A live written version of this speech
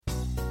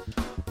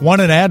Want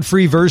an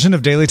ad-free version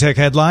of Daily Tech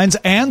Headlines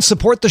and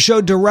support the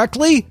show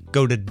directly?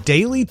 Go to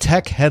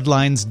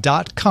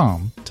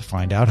dailytechheadlines.com to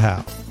find out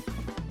how.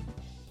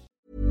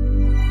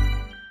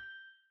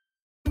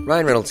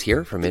 Ryan Reynolds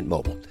here from Mint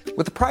Mobile.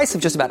 With the price of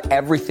just about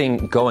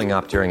everything going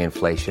up during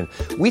inflation,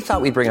 we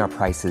thought we'd bring our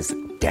prices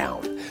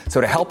down.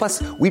 So to help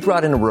us, we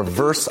brought in a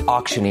reverse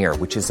auctioneer,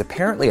 which is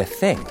apparently a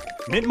thing.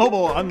 Mint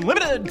Mobile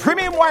Unlimited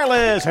Premium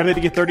Wireless. How to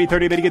get 30,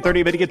 30, bit to get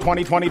 30, bit to get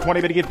 20, 20,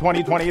 20, bit to get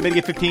 20, 20, bit to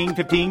get 15,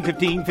 15,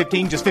 15,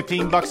 15, just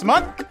 $15 a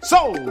month?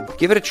 Sold!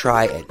 Give it a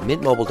try at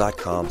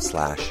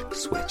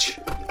mintmobile.com/switch.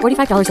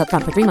 $45 up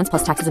front for 3 months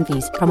plus taxes and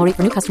fees. Promo rate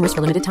for new customers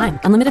for limited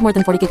time. Unlimited more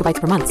than 40 gigabytes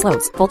per month.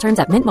 Slows full terms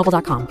at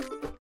mintmobile.com.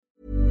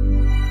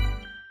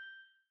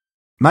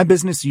 My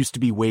business used to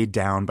be weighed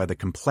down by the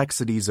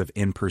complexities of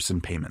in-person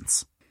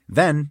payments.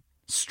 Then,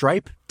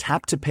 Stripe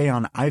Tap to Pay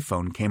on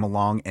iPhone came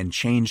along and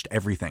changed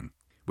everything.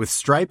 With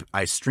Stripe,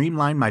 I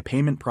streamlined my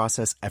payment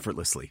process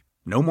effortlessly.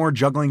 No more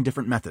juggling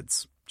different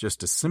methods.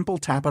 Just a simple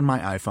tap on my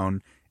iPhone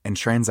and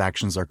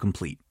transactions are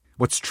complete.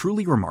 What's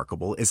truly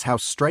remarkable is how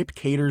Stripe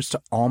caters to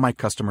all my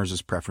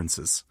customers'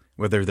 preferences.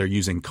 Whether they're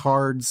using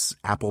cards,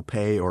 Apple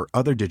Pay, or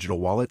other digital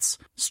wallets,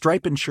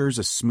 Stripe ensures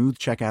a smooth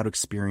checkout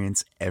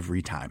experience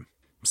every time.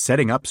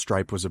 Setting up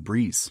Stripe was a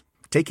breeze,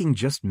 taking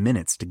just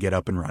minutes to get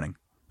up and running.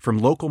 From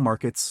local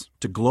markets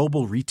to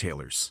global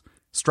retailers,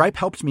 Stripe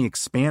helped me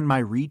expand my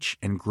reach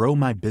and grow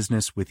my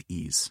business with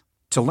ease.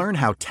 To learn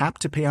how Tap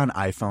to Pay on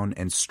iPhone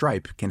and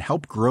Stripe can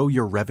help grow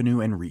your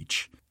revenue and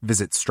reach,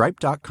 visit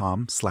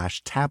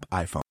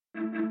stripe.com/tapiphone.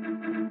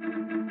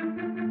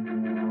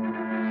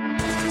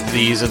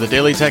 These are the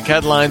Daily Tech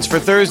Headlines for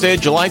Thursday,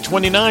 July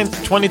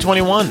 29th,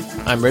 2021.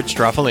 I'm Rich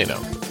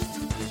Straffolino.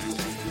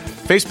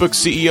 Facebook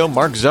CEO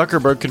Mark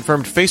Zuckerberg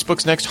confirmed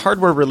Facebook's next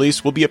hardware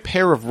release will be a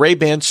pair of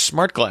Ray-Ban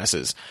smart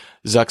glasses.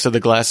 Zuck said the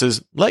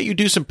glasses let you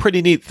do some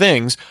pretty neat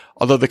things,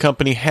 although the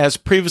company has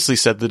previously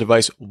said the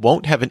device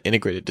won't have an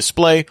integrated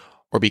display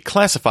or be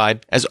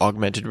classified as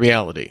augmented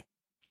reality.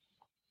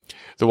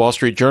 The Wall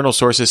Street Journal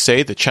sources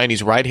say the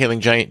Chinese ride-hailing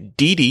giant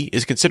Didi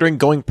is considering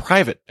going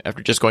private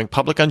after just going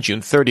public on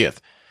June 30th.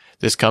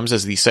 This comes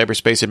as the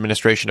Cyberspace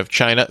Administration of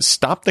China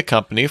stopped the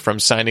company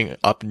from signing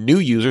up new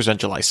users on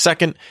July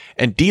 2nd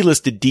and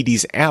delisted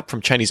Didi's app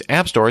from Chinese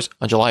app stores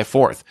on July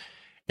 4th.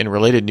 In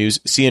related news,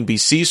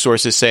 CNBC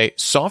sources say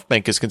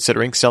SoftBank is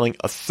considering selling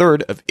a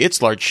third of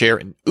its large share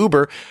in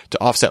Uber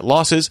to offset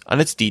losses on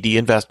its Didi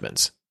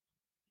investments.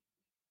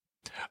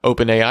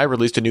 OpenAI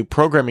released a new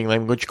programming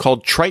language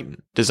called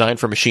Triton, designed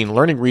for machine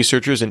learning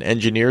researchers and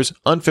engineers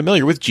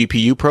unfamiliar with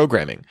GPU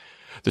programming.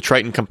 The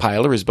Triton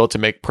compiler is built to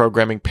make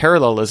programming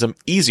parallelism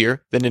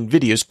easier than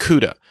NVIDIA's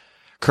CUDA.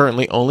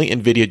 Currently, only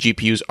NVIDIA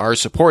GPUs are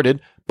supported,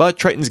 but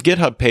Triton's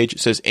GitHub page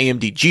says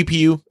AMD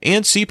GPU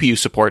and CPU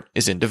support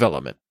is in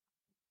development.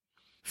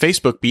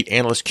 Facebook beat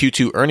analyst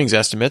Q2 earnings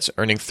estimates,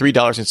 earning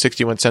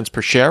 $3.61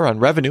 per share on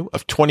revenue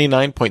of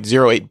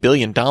 $29.08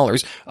 billion,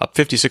 up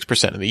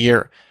 56% in the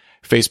year.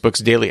 Facebook's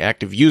daily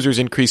active users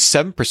increased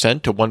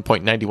 7% to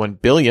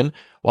 1.91 billion,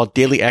 while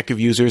daily active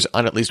users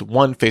on at least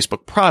one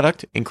Facebook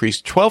product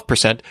increased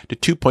 12%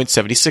 to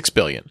 2.76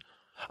 billion.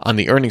 On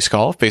the earnings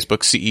call, Facebook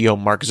CEO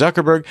Mark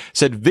Zuckerberg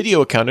said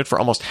video accounted for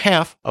almost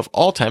half of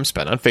all time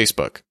spent on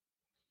Facebook.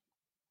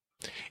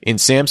 In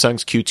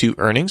Samsung's Q2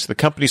 earnings, the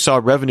company saw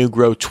revenue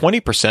grow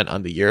 20%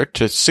 on the year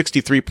to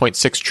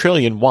 63.6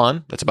 trillion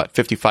won, that's about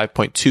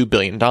 $55.2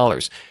 billion.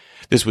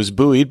 This was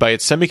buoyed by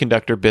its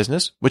semiconductor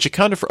business, which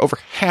accounted for over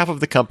half of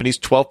the company's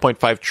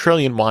 12.5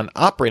 trillion won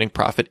operating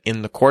profit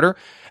in the quarter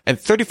and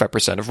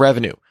 35% of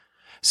revenue.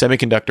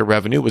 Semiconductor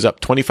revenue was up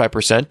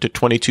 25% to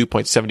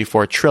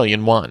 22.74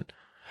 trillion won.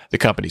 The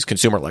company's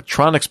consumer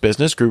electronics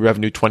business grew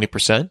revenue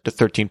 20% to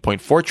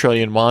 13.4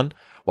 trillion won,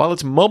 while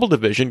its mobile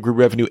division grew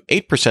revenue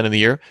 8% in the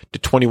year to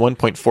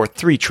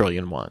 21.43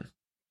 trillion won.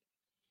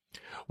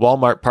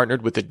 Walmart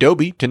partnered with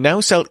Adobe to now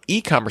sell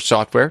e-commerce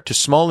software to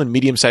small and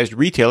medium-sized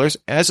retailers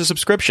as a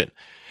subscription.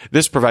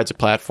 This provides a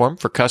platform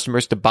for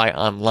customers to buy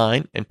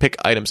online and pick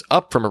items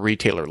up from a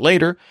retailer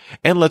later,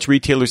 and lets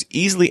retailers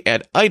easily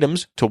add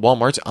items to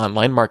Walmart's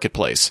online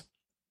marketplace.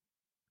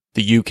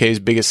 The UK's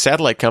biggest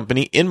satellite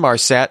company,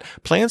 Inmarsat,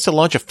 plans to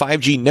launch a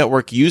 5G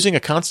network using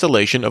a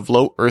constellation of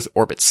low Earth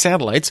orbit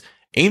satellites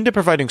aimed at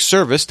providing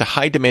service to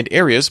high-demand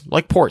areas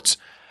like ports.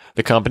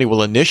 The company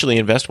will initially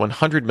invest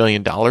 $100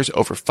 million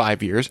over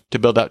 5 years to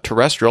build out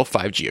terrestrial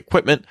 5G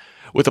equipment,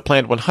 with a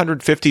planned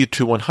 150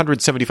 to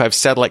 175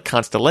 satellite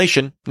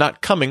constellation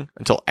not coming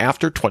until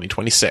after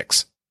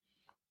 2026.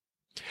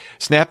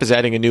 Snap is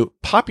adding a new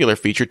popular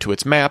feature to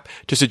its map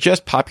to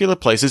suggest popular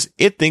places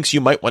it thinks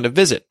you might want to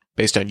visit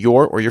based on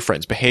your or your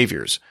friends'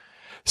 behaviors.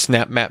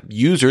 Snap Map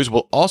users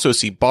will also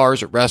see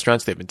bars or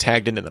restaurants they've been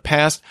tagged in the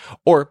past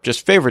or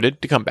just favorited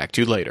to come back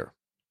to later.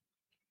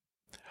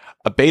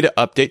 A beta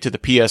update to the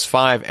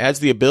PS5 adds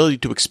the ability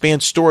to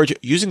expand storage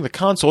using the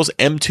console's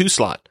M2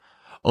 slot.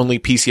 Only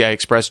PCI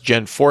Express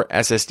Gen 4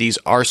 SSDs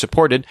are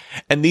supported,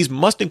 and these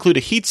must include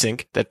a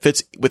heatsink that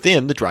fits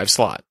within the drive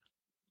slot.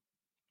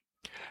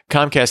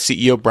 Comcast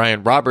CEO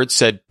Brian Roberts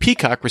said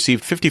Peacock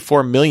received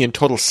 54 million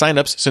total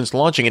signups since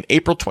launching in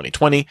April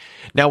 2020,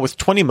 now with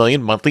 20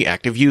 million monthly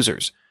active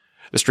users.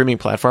 The streaming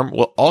platform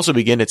will also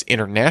begin its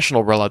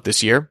international rollout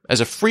this year as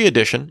a free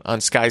edition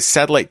on Sky's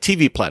satellite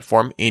TV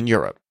platform in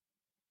Europe.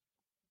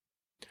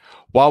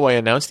 Huawei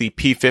announced the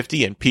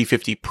P50 and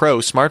P50 Pro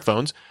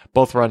smartphones.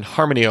 Both run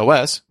Harmony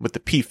OS, with the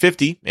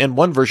P50 and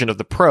one version of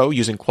the Pro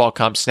using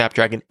Qualcomm's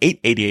Snapdragon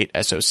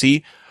 888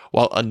 SoC,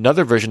 while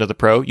another version of the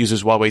Pro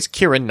uses Huawei's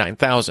Kirin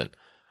 9000.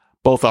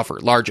 Both offer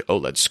large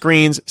OLED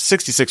screens,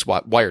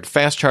 66-watt wired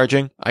fast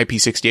charging,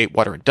 IP68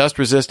 water and dust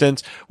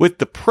resistance, with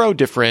the Pro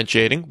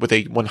differentiating with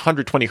a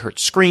 120Hz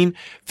screen,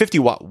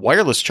 50-watt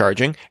wireless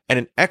charging, and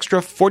an extra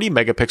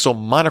 40-megapixel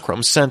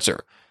monochrome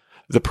sensor.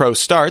 The Pro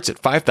starts at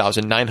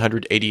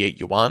 5,988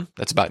 yuan,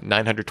 that's about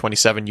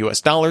 $927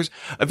 US,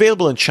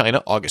 available in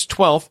China August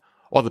 12th,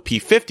 while the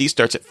P50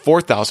 starts at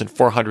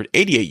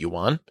 4,488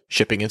 yuan,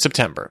 shipping in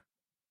September.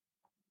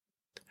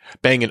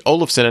 Bang &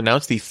 Olufsen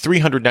announced the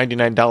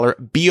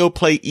 $399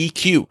 Beoplay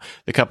EQ,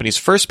 the company's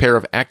first pair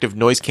of active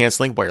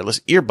noise-canceling wireless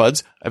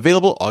earbuds,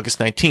 available August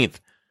 19th.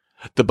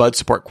 The buds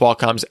support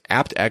Qualcomm's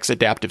aptX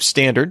adaptive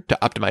standard to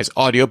optimize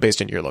audio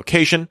based on your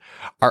location,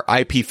 are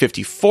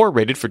IP54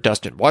 rated for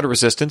dust and water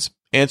resistance,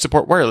 and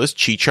support wireless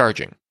Qi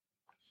charging.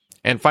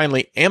 And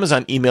finally,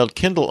 Amazon emailed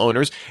Kindle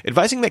owners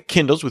advising that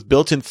Kindles with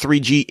built-in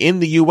 3G in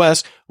the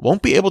US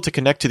won't be able to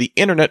connect to the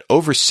internet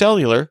over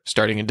cellular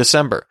starting in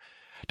December.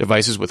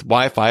 Devices with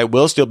Wi-Fi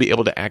will still be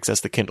able to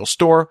access the Kindle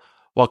store,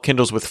 while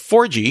Kindles with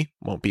 4G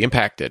won't be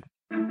impacted.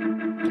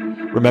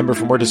 Remember,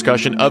 for more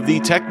discussion of the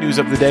tech news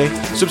of the day,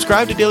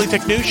 subscribe to Daily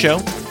Tech News Show,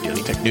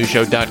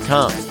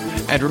 dailytechnewsshow.com.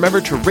 And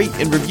remember to rate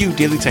and review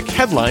Daily Tech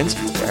Headlines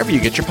wherever you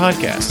get your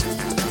podcasts.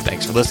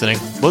 Thanks for listening.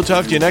 We'll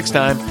talk to you next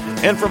time.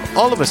 And from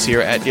all of us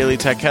here at Daily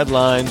Tech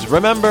Headlines,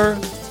 remember,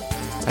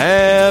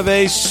 have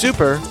a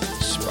super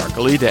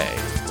sparkly day.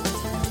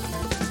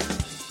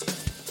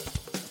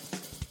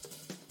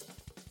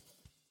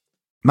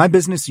 My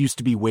business used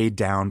to be weighed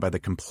down by the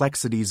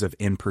complexities of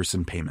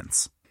in-person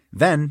payments.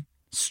 Then,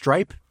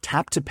 Stripe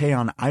Tap to Pay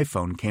on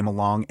iPhone came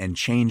along and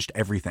changed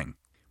everything.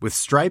 With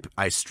Stripe,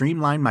 I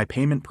streamlined my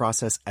payment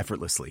process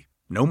effortlessly.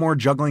 No more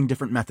juggling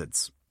different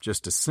methods.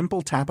 Just a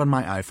simple tap on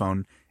my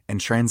iPhone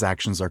and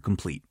transactions are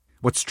complete.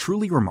 What's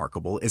truly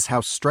remarkable is how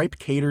Stripe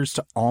caters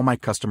to all my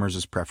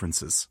customers'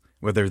 preferences.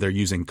 Whether they're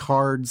using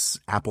cards,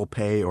 Apple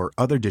Pay, or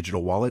other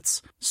digital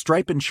wallets,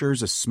 Stripe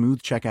ensures a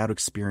smooth checkout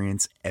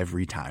experience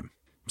every time.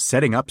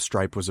 Setting up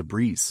Stripe was a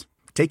breeze,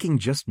 taking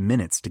just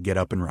minutes to get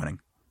up and running.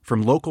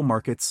 From local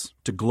markets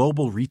to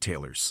global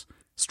retailers,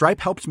 Stripe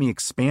helped me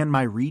expand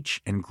my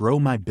reach and grow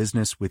my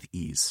business with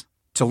ease.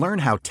 To learn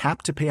how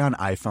Tap to Pay on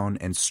iPhone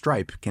and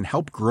Stripe can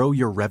help grow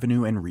your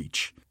revenue and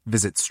reach,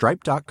 visit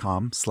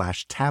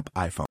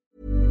stripe.com/tapiphone.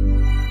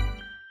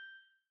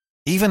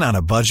 Even on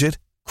a budget,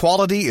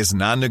 quality is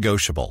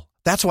non-negotiable.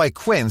 That's why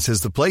Quince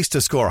is the place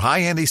to score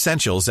high-end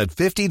essentials at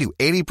 50 to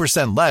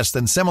 80% less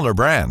than similar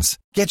brands.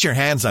 Get your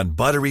hands on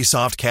buttery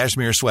soft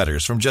cashmere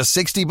sweaters from just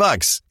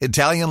 $60,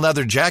 Italian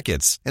leather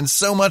jackets, and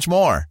so much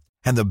more.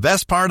 And the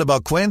best part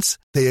about Quince,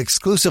 they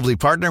exclusively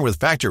partner with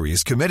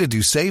factories committed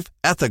to safe,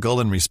 ethical,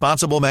 and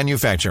responsible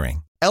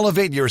manufacturing.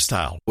 Elevate your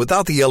style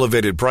without the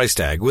elevated price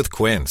tag with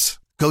Quince.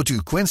 Go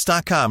to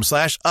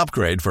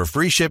quince.com/upgrade for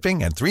free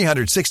shipping and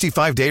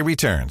 365-day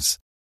returns.